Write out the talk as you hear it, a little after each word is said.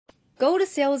Gold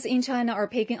sales in China are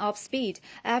picking up speed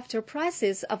after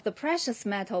prices of the precious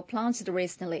metal plunged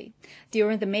recently.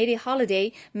 During the May Day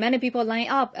holiday, many people line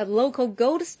up at local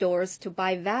gold stores to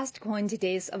buy vast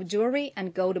quantities of jewelry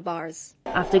and gold bars.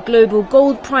 After global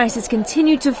gold prices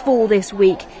continue to fall this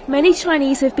week, many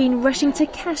Chinese have been rushing to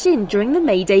cash in during the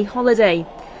May Day holiday.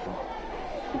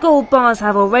 Gold bars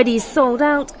have already sold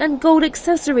out and gold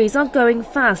accessories are going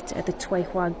fast at the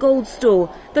Tuihua Gold Store,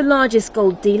 the largest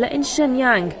gold dealer in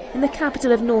Shenyang, in the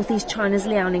capital of northeast China's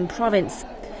Liaoning province.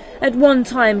 At one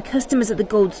time, customers at the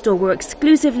gold store were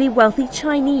exclusively wealthy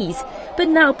Chinese, but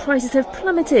now prices have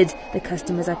plummeted. The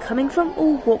customers are coming from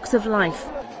all walks of life.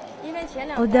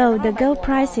 Although the gold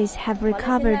prices have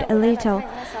recovered a little,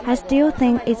 I still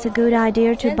think it's a good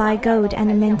idea to buy gold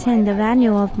and maintain the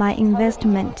value of my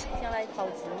investment.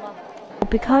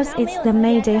 Because it's the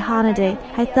May Day holiday,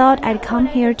 I thought I'd come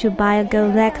here to buy a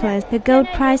gold necklace. The gold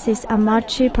prices are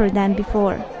much cheaper than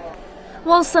before.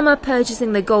 While some are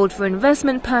purchasing the gold for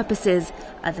investment purposes,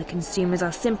 other consumers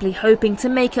are simply hoping to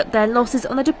make up their losses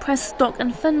on the depressed stock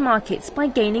and fund markets by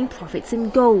gaining profits in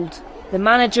gold. The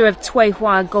manager of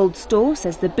Tuihua Gold Store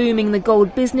says the booming in the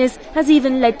gold business has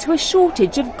even led to a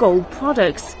shortage of gold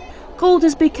products. Gold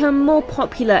has become more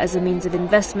popular as a means of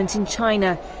investment in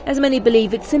China, as many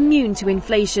believe it's immune to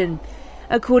inflation.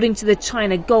 According to the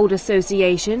China Gold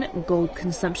Association, gold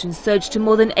consumption surged to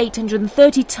more than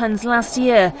 830 tons last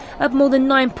year, up more than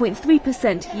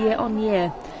 9.3% year-on-year,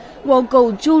 while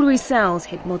gold jewellery sales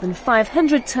hit more than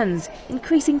 500 tons,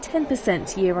 increasing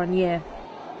 10% year-on-year.